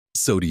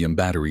Sodium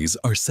batteries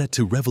are set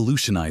to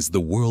revolutionize the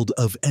world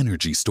of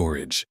energy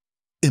storage.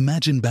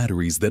 Imagine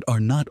batteries that are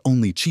not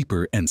only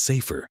cheaper and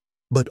safer,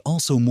 but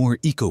also more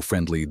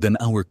eco-friendly than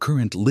our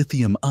current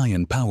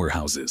lithium-ion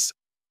powerhouses.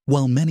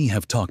 While many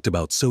have talked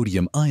about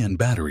sodium-ion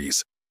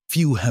batteries,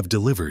 few have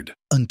delivered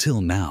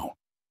until now.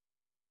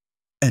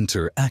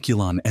 Enter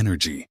Acculon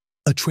Energy,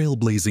 a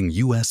trailblazing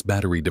U.S.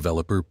 battery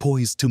developer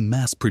poised to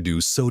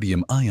mass-produce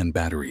sodium-ion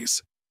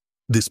batteries.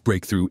 This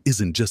breakthrough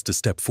isn't just a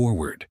step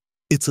forward,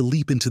 it's a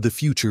leap into the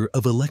future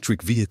of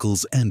electric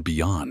vehicles and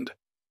beyond.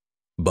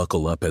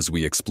 Buckle up as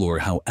we explore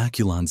how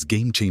Acculon's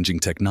game-changing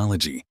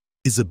technology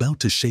is about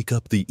to shake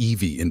up the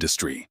EV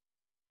industry.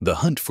 The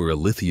hunt for a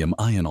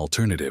lithium-ion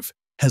alternative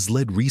has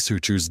led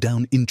researchers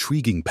down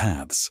intriguing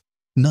paths,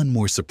 none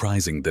more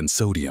surprising than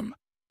sodium,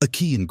 a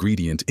key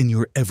ingredient in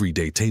your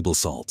everyday table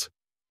salt.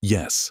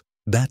 Yes,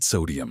 that's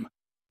sodium.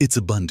 It's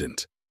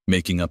abundant,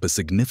 making up a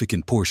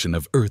significant portion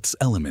of Earth's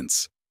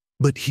elements.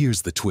 But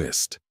here's the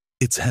twist.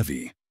 It's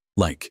heavy,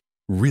 like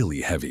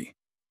really heavy.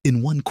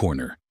 In one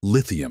corner,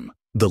 lithium,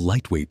 the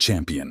lightweight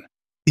champion.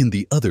 In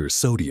the other,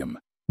 sodium,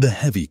 the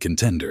heavy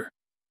contender.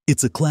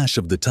 It's a clash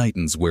of the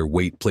titans where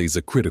weight plays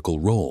a critical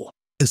role,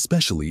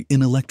 especially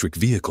in electric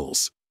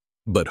vehicles.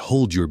 But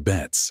hold your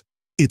bets.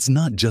 It's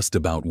not just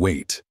about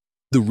weight.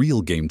 The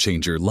real game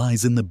changer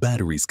lies in the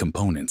battery's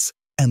components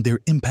and their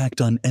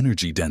impact on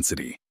energy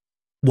density.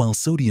 While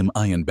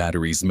sodium-ion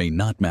batteries may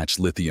not match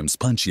lithium's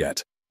punch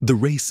yet, the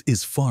race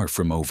is far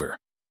from over.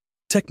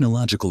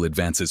 Technological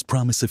advances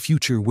promise a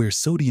future where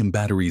sodium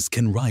batteries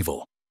can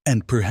rival,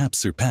 and perhaps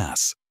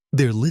surpass,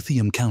 their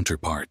lithium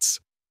counterparts.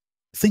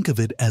 Think of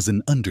it as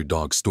an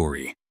underdog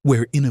story,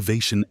 where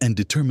innovation and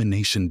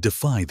determination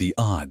defy the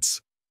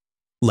odds.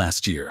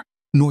 Last year,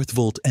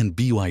 Northvolt and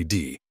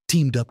BYD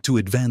teamed up to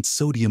advance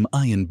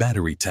sodium-ion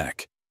battery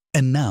tech,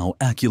 and now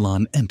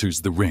Acculon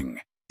enters the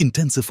ring,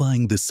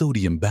 intensifying the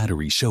sodium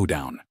battery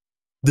showdown.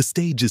 The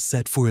stage is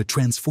set for a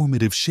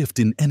transformative shift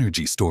in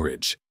energy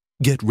storage.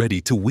 Get ready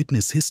to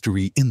witness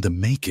history in the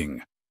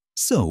making.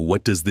 So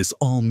what does this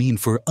all mean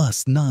for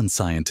us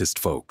non-scientist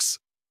folks?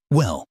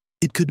 Well,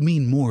 it could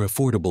mean more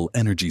affordable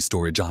energy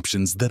storage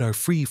options that are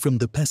free from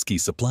the pesky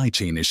supply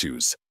chain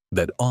issues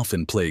that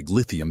often plague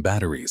lithium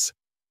batteries.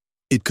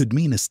 It could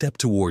mean a step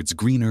towards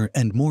greener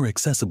and more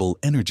accessible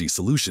energy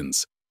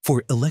solutions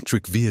for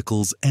electric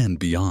vehicles and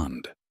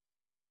beyond.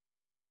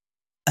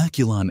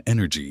 Acculon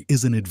Energy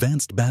is an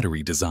advanced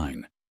battery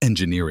design,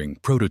 engineering,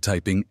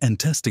 prototyping, and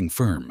testing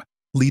firm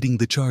leading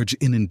the charge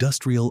in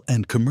industrial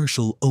and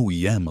commercial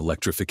OEM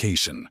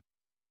electrification.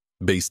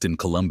 Based in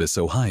Columbus,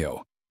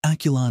 Ohio,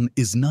 Acculon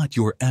is not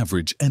your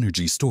average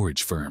energy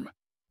storage firm.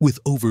 With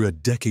over a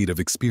decade of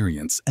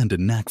experience and a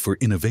knack for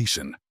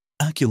innovation,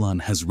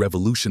 Acculon has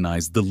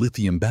revolutionized the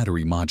lithium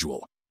battery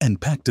module and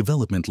pack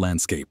development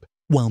landscape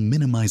while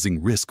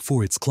minimizing risk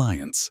for its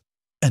clients.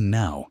 And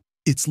now,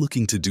 it's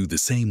looking to do the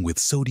same with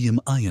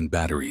sodium-ion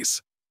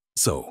batteries.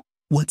 So,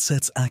 what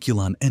sets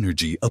Acculon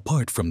Energy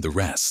apart from the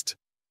rest?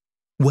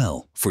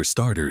 Well, for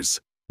starters,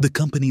 the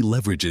company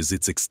leverages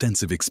its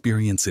extensive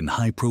experience in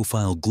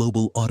high-profile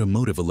global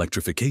automotive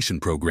electrification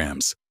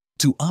programs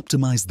to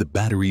optimize the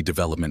battery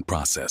development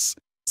process,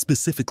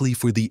 specifically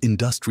for the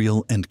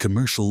industrial and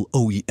commercial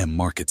OEM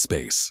market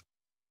space.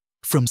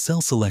 From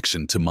cell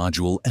selection to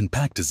module and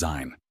pack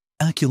design,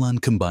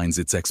 Acculon combines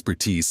its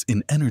expertise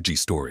in energy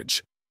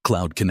storage,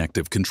 cloud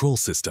connective control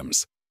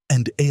systems,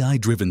 and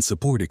AI-driven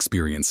support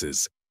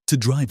experiences to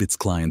drive its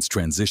clients'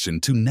 transition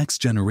to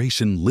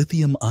next-generation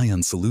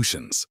lithium-ion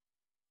solutions.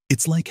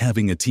 It's like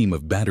having a team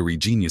of battery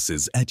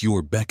geniuses at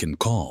your beck and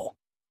call.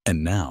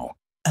 And now,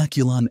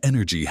 Acculon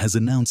Energy has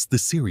announced the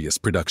serious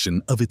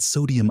production of its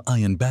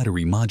sodium-ion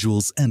battery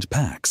modules and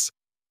packs.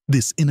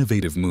 This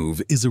innovative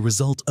move is a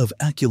result of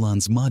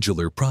Acculon's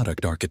modular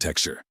product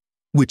architecture,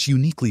 which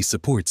uniquely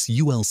supports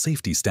UL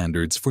safety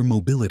standards for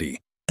mobility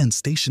and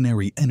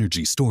stationary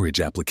energy storage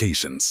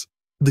applications.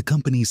 The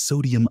company's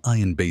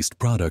sodium-ion-based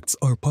products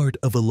are part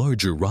of a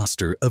larger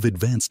roster of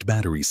advanced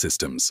battery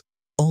systems,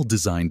 all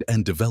designed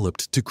and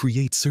developed to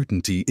create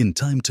certainty in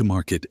time to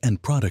market and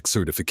product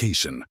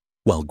certification,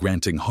 while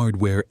granting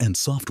hardware and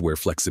software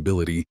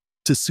flexibility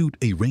to suit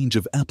a range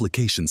of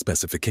application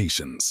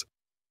specifications.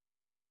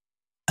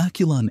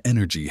 Acculon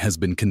Energy has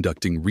been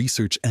conducting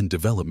research and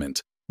development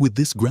with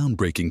this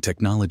groundbreaking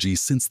technology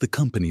since the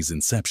company's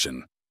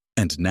inception,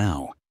 and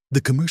now, the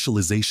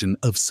commercialization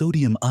of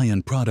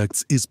sodium-ion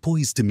products is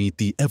poised to meet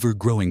the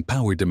ever-growing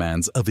power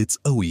demands of its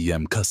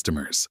OEM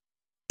customers.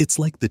 It's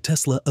like the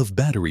Tesla of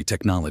battery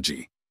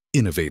technology,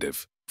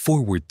 innovative,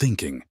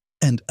 forward-thinking,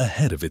 and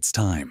ahead of its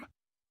time.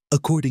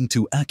 According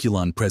to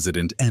Acculon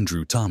President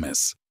Andrew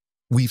Thomas,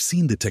 we've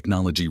seen the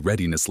technology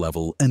readiness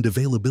level and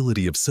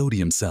availability of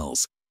sodium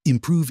cells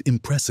improve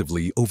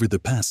impressively over the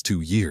past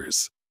 2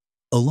 years.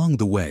 Along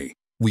the way,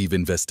 we've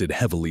invested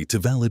heavily to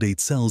validate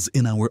cells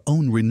in our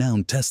own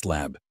renowned test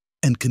lab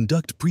and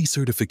conduct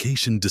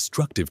pre-certification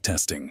destructive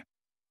testing.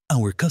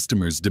 Our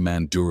customers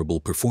demand durable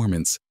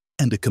performance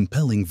and a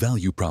compelling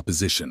value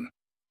proposition.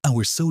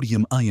 Our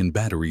sodium-ion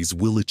batteries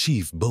will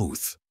achieve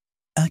both.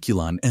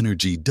 Aculon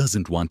Energy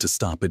doesn't want to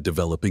stop at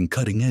developing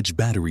cutting-edge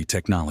battery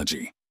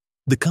technology.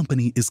 The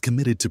company is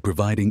committed to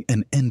providing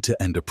an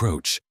end-to-end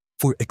approach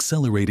for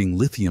accelerating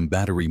lithium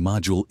battery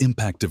module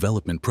impact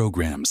development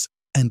programs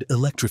and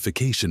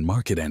electrification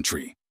market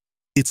entry.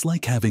 It's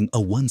like having a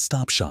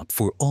one-stop shop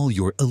for all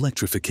your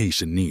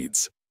electrification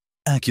needs.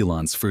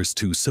 Aculon's first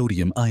two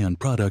sodium-ion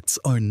products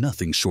are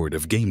nothing short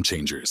of game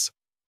changers.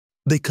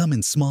 They come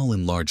in small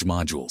and large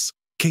modules,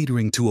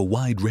 catering to a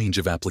wide range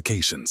of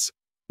applications.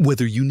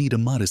 Whether you need a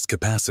modest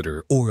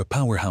capacitor or a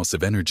powerhouse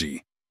of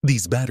energy,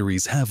 these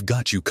batteries have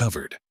got you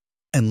covered.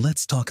 And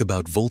let's talk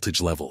about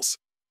voltage levels.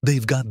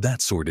 They've got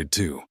that sorted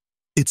too.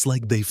 It's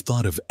like they've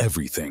thought of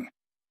everything.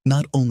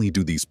 Not only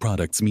do these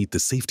products meet the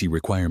safety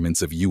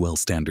requirements of UL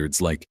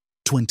standards like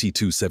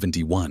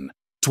 2271,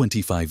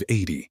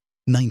 2580,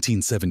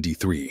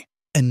 1973,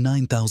 and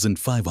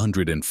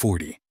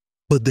 9540,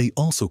 but they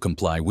also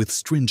comply with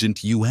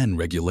stringent UN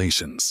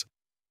regulations.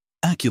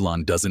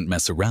 Aculon doesn't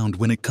mess around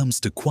when it comes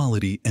to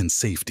quality and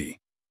safety.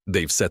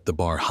 They've set the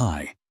bar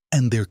high,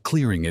 and they're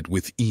clearing it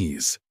with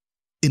ease.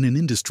 In an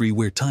industry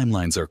where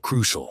timelines are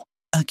crucial,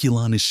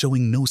 Aculon is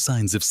showing no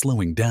signs of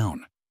slowing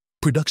down.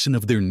 Production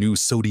of their new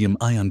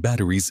sodium-ion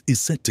batteries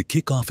is set to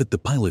kick off at the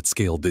pilot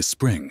scale this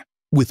spring,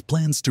 with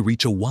plans to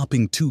reach a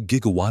whopping 2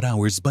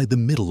 gigawatt-hours by the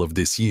middle of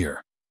this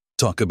year.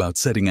 Talk about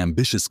setting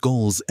ambitious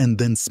goals and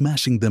then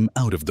smashing them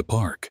out of the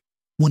park.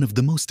 One of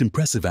the most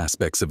impressive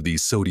aspects of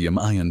these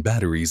sodium-ion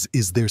batteries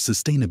is their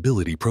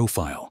sustainability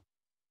profile.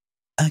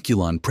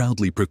 Aculon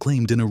proudly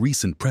proclaimed in a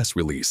recent press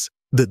release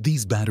that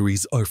these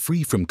batteries are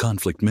free from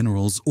conflict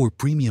minerals or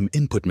premium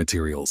input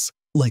materials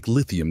like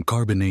lithium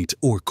carbonate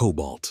or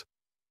cobalt.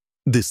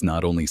 This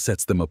not only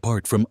sets them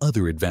apart from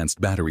other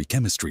advanced battery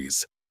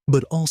chemistries,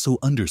 but also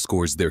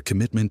underscores their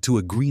commitment to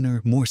a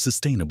greener, more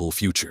sustainable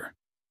future.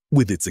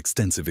 With its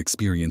extensive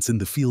experience in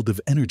the field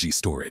of energy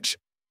storage,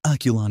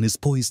 Aculon is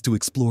poised to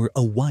explore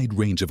a wide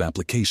range of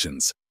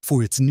applications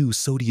for its new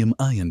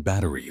sodium-ion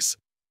batteries.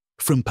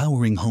 From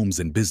powering homes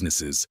and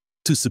businesses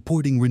to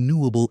supporting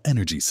renewable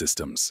energy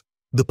systems,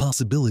 the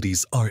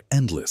possibilities are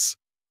endless.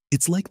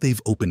 It's like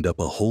they've opened up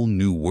a whole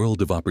new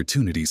world of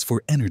opportunities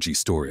for energy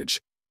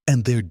storage,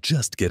 and they're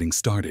just getting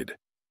started.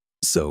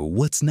 So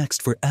what's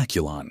next for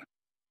Aculon?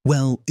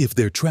 Well, if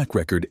their track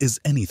record is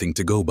anything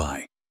to go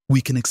by,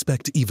 we can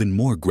expect even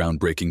more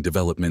groundbreaking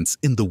developments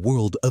in the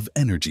world of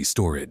energy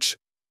storage.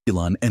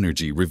 Aculon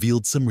Energy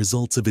revealed some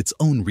results of its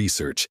own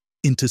research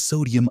into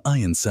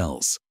sodium-ion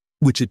cells,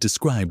 which it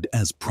described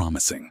as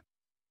promising.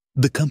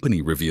 The company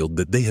revealed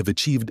that they have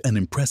achieved an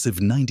impressive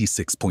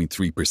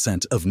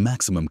 96.3% of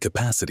maximum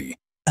capacity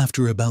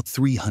after about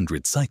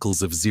 300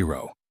 cycles of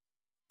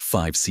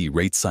 0.5C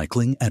rate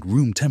cycling at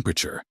room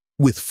temperature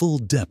with full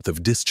depth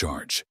of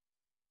discharge.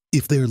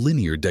 If their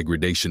linear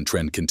degradation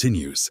trend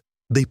continues,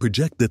 they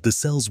project that the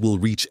cells will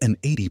reach an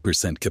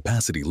 80%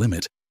 capacity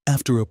limit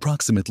after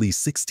approximately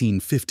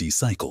 1650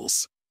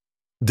 cycles.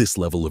 This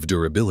level of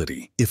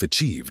durability, if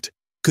achieved,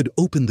 could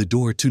open the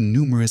door to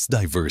numerous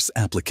diverse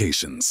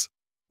applications.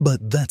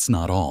 But that's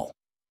not all.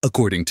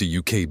 According to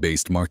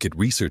UK-based market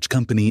research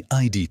company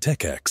ID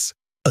TechX,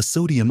 a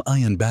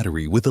sodium-ion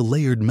battery with a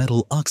layered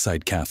metal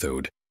oxide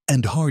cathode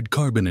and hard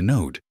carbon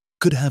anode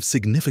could have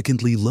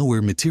significantly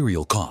lower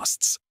material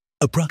costs,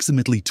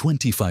 approximately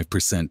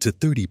 25% to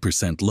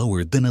 30%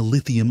 lower than a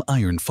lithium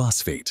iron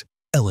phosphate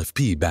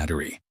 (LFP)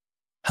 battery.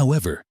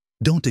 However,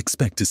 don't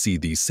expect to see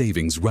these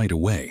savings right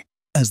away,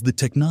 as the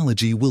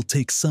technology will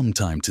take some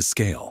time to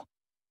scale.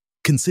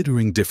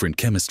 Considering different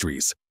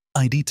chemistries,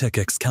 ID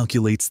TechX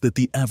calculates that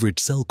the average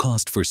cell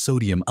cost for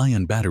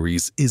sodium-ion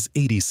batteries is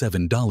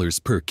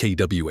 $87 per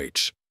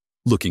kWh.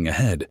 Looking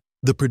ahead,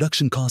 the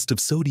production cost of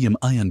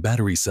sodium-ion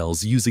battery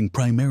cells using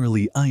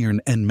primarily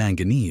iron and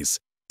manganese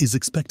is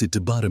expected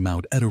to bottom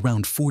out at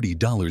around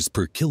 $40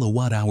 per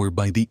kilowatt-hour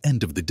by the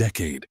end of the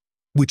decade,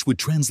 which would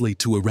translate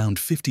to around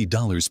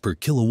 $50 per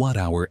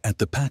kilowatt-hour at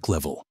the pack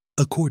level,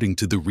 according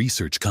to the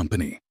research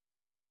company.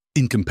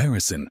 In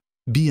comparison,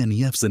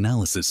 BNEF's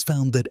analysis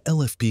found that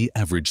LFP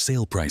average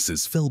sale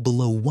prices fell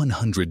below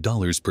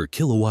 $100 per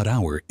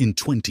kilowatt-hour in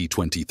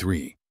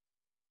 2023.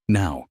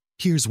 Now,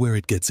 here's where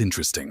it gets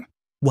interesting.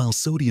 While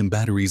sodium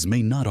batteries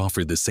may not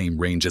offer the same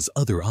range as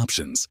other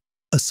options,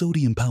 a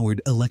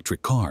sodium-powered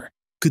electric car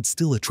could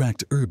still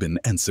attract urban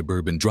and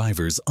suburban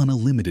drivers on a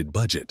limited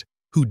budget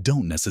who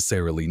don't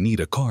necessarily need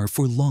a car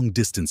for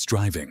long-distance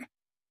driving.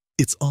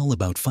 It's all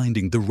about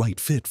finding the right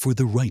fit for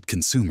the right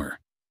consumer.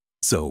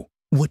 So,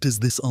 what does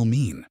this all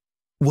mean?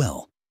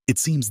 Well, it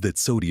seems that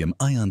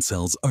sodium-ion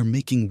cells are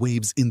making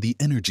waves in the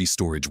energy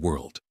storage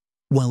world.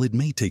 While it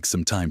may take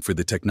some time for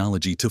the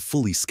technology to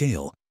fully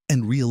scale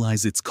and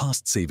realize its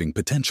cost-saving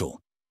potential,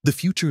 the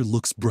future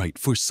looks bright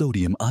for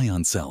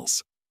sodium-ion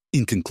cells.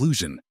 In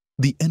conclusion,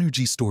 the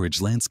energy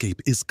storage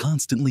landscape is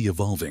constantly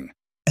evolving,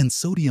 and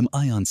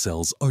sodium-ion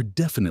cells are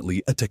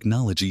definitely a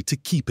technology to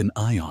keep an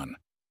eye on.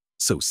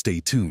 So stay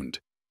tuned.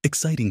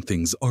 Exciting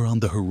things are on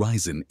the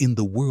horizon in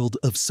the world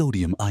of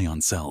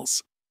sodium-ion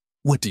cells.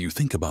 What do you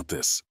think about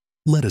this?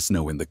 Let us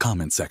know in the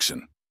comment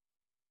section.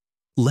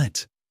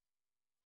 Let